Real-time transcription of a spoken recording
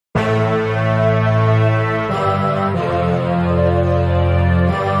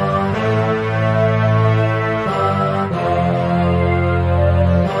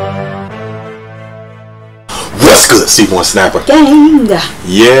CBOW&SNAPPA Gang.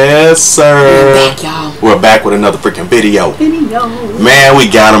 Yes, sir. We're back, y'all. We're back with another freaking video. Man, we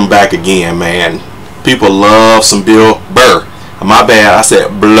got him back again, man. People love some Bill Burr. My bad, I said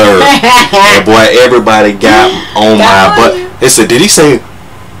Blur. And boy, everybody got on my butt. They said, did he say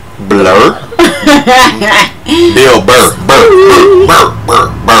Blur? Bill Burr.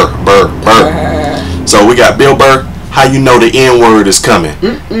 Burr. So we got Bill Burr. How you know the N word is coming?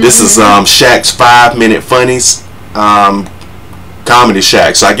 This is Shaq's 5-minute funnies comedy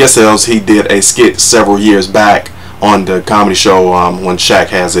Shaq. So I guess he did a skit several years back on the comedy show when Shaq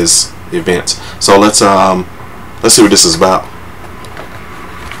has his events. So let's see what this is about.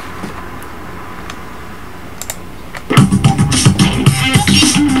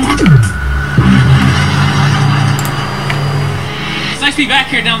 It's nice to be back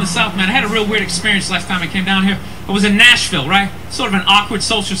here down in the South, man. I had a real weird experience last time I came down here. I was in Nashville, right? Sort of an awkward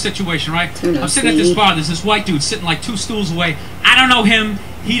social situation, right? I'm sitting at this bar. There's this white dude sitting like 2 stools away. I don't know him.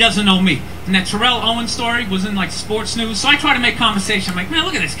 He doesn't know me. And that Terrell Owens story was in like sports news. So I try to make conversation. I'm like, man,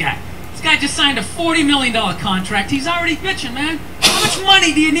 look at this guy. This guy just signed a $40 million contract. He's already bitching, man. How much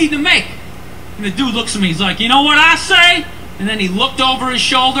money do you need to make? And the dude looks at me. He's like, you know what I say? And then he looked over his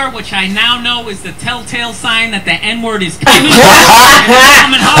shoulder, which I now know is the telltale sign that the N-word is coming.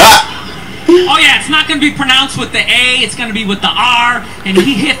 Oh yeah, it's not going to be pronounced with the A, it's going to be with the R. And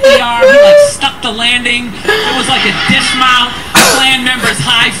he hit the R, he like stuck the landing. It was like a dismount, clan members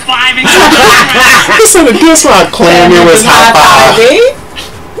high-fiving. He said a dismount, clan members high-fiving.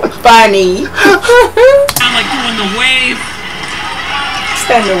 Funny. I'm like doing the wave.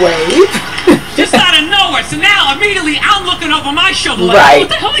 Stand the wave. Just out of nowhere. So now immediately I'm looking over my shoulder like, right. What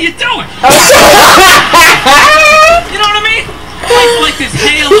the hell are you doing? You know what I mean? Like this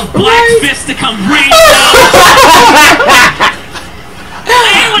hail of black fists to come raining down.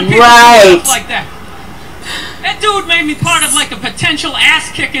 I hate when people do stuff like that. That dude made me part of like a potential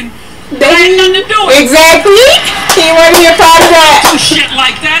ass-kicking that had nothing to do with it. Exactly. He wanted to be a part of that. Do shit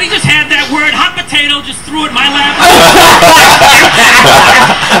like that. He just had that word, hot potato, just threw it in my lap.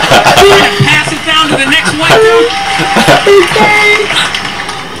 Pass it down to the next white dude.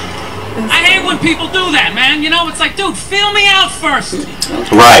 I hate when people do that, man. You know, it's like, dude, feel me out first.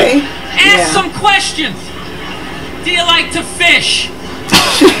 Right. Ask some questions. Do you like to fish?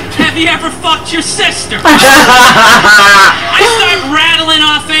 Have you ever fucked your sister? I start rattling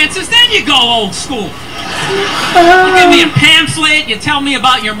off answers, then you go old school. You give me a pamphlet, you tell me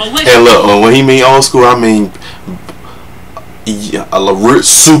about your militia. And look, when he mean old school, I mean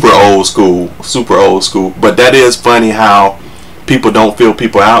super old school. But that is funny how people don't feel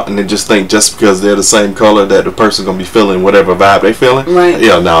people out and they just think just because they're the same color that the person's gonna be feeling whatever vibe they feeling. Right.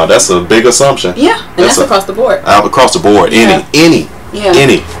 Yeah, no, that's a big assumption. Yeah, and that's across the board. Across the board. Yeah. Any.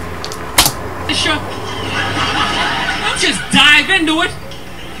 The show. Don't just dive into it.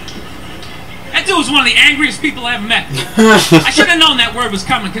 That dude was one of the angriest people I ever met. I should have known that word was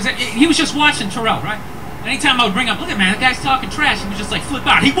coming because he was just watching Terrell, right? Anytime I would bring up, look at man, that guy's talking trash, he would just like flip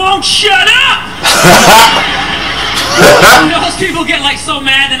out. He won't shut up! You know, those people get like so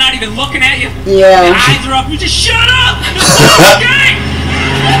mad they're not even looking at you. Yeah. Their eyes are up. You just shut up! You're okay!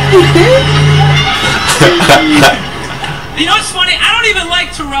 You know what's funny? I don't even like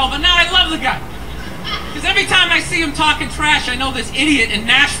Terrell, but now I love the guy. Because every time I see him talking trash, I know this idiot in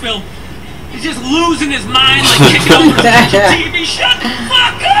Nashville is just losing his mind, like kicking over the TV. Shut the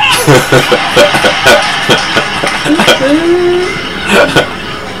fuck up!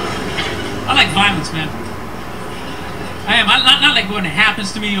 I like violence, man. I am. Not like when it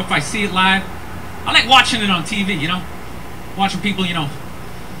happens to me or if I see it live. I like watching it on TV, you know? Watching people, you know,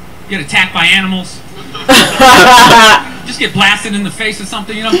 get attacked by animals. Just get blasted in the face or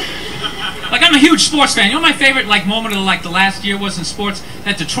something, you know? Like, I'm a huge sports fan. You know my favorite, like, moment of, like, the last year was in sports?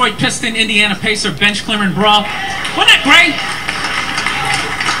 That Detroit Piston, Indiana Pacer bench clearing brawl. Wasn't that great?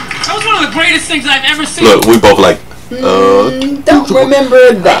 That was one of the greatest things I've ever seen. Look, we both like, don't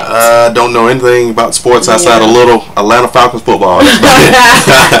remember that. Don't know anything about sports outside a little Atlanta Falcons football.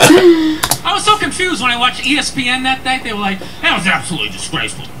 I was so confused when I watched ESPN that night. They were like, that was absolutely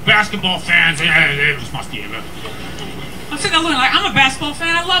disgraceful. Basketball fans, they just must be. I'm sitting there looking like, I'm a basketball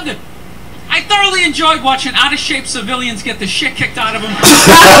fan. I loved it. I thoroughly enjoyed watching out-of-shape civilians get the shit kicked out of them. I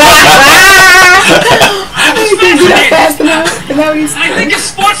think as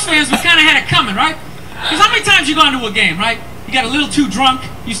sports fans, we kind of had it coming, right? Because how many times you go into a game, right? You got a little too drunk,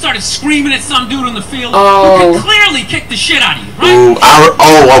 you started screaming at some dude on the field who could clearly kick the shit out of you, right?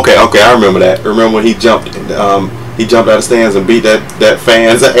 Okay, I remember that. Remember when he jumped out of stands and beat that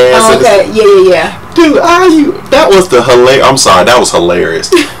fan's ass? Okay, yeah. Dude, that was hilarious. I'm sorry, that was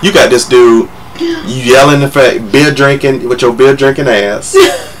hilarious. You got this dude, You yelling the fact, beer drinking with your beer drinking ass.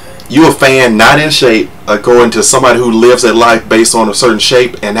 You a fan not in shape, according to somebody who lives their life based on a certain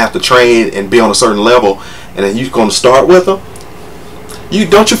shape and have to train and be on a certain level, and then you gonna start with them. You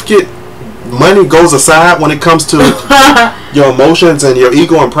don't you forget, money goes aside when it comes to your emotions and your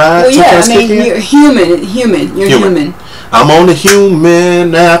ego and pride. Well, yeah, I mean, you're human. You're human. I'm only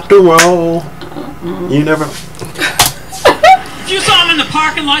human after all. You never. If you saw him in the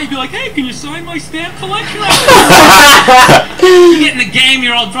parking lot, you'd be like, "Hey, can you sign my stamp collection?" You get in the game,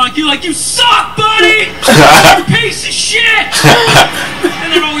 you're all drunk. You're like, "You suck, buddy! You piece of shit!"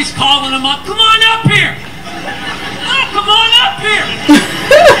 And they're always calling him up. "Come on up here! Oh, come on up here!"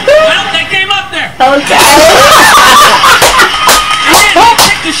 Well, they came up there. Okay. And they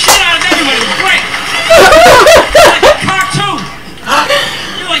kicked the shit out of everybody. It was great. Like a cartoon.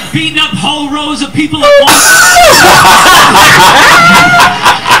 You're like beating up whole rows of people at once.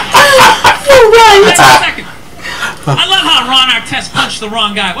 Wait a second. I love how Ron Artest punched the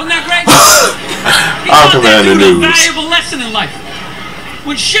wrong guy. Wasn't that great? He taught that dude a valuable lesson in life.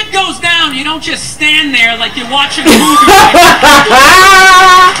 When shit goes down, you don't just stand there like you're watching a movie.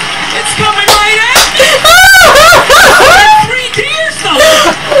 It's coming right at me. 3D or something.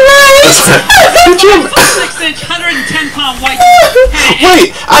 Did you? 6-inch, 110-pound white.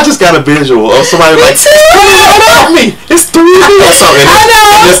 Wait, I just got a visual of somebody like, "Help me! It's 3D or something." I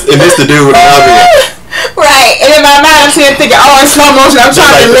know. And this the dude with the other. Right, and in my mind I'm sitting thinking, "Oh, in slow motion, I'm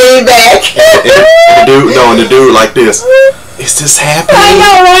trying to lean back." And the dude like this. Is this happening? I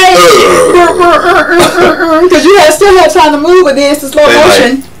know, right? Because you still have time to move, but then it's the slow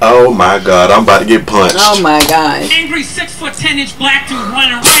motion. Like, oh my God, I'm about to get punched. Oh my God. Angry 6'10" black dude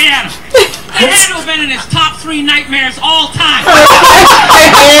running right at him. That had to have been in his top 3 nightmares all time.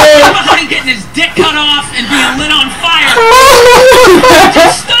 Behind getting his dick cut off and being lit on fire. He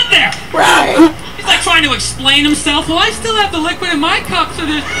just stood there. Right. He's like trying to explain himself. "Well, I still have the liquid in my cup, so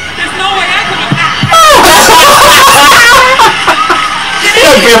there's no way I could have."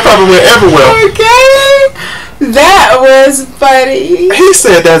 That beer probably went everywhere. Okay. That was funny. He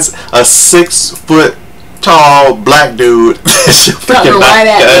said that's a 6-foot-tall black dude. Right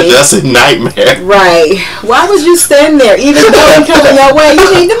at me. That's a nightmare. Right. Why would you stand there? Even though I'm coming your way,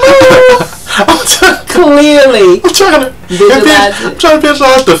 you need to move. Clearly. I'm trying to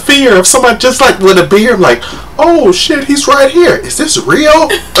visualize the fear of somebody just like with a beer. I'm like, "Oh shit, he's right here. Is this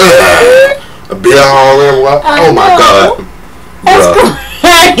real?" A beer all in. Oh my God.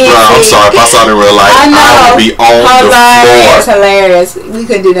 Bruh, I'm sorry if I saw it in real life. I would be on the floor. Hilarious. We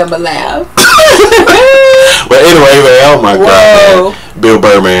couldn't do nothing but laugh. But anyway, man, oh my God, man. Bill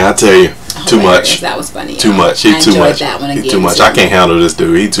Burr, man, I tell you, too much. That was funny. Too much. He too much. That one again. He too much. I can't handle this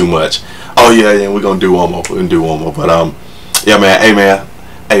dude. He too much. Oh yeah, we're gonna do one more. We're gonna do one more. But yeah, man.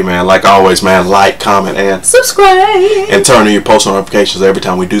 Hey man, like always, man, like, comment, and subscribe, and turn on your post notifications. Every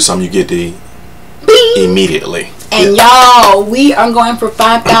time we do something, you get the immediately. And y'all, we are going for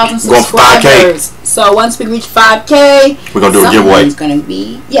 5,000 subscribers. So once we reach 5K, we're gonna do a giveaway. It's gonna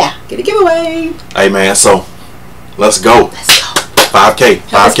be get a giveaway. Hey man, so let's go. 5K.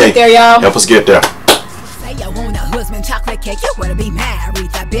 Help us get there, y'all. Help us get there. Say you want a husband, chocolate cake, you wanna be married.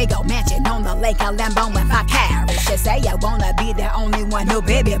 That big old mansion on the lake, a Lambo with 5 carats. Just say you wanna be the only one, no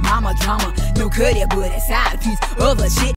baby mama drama, no goody but a side piece, other shit.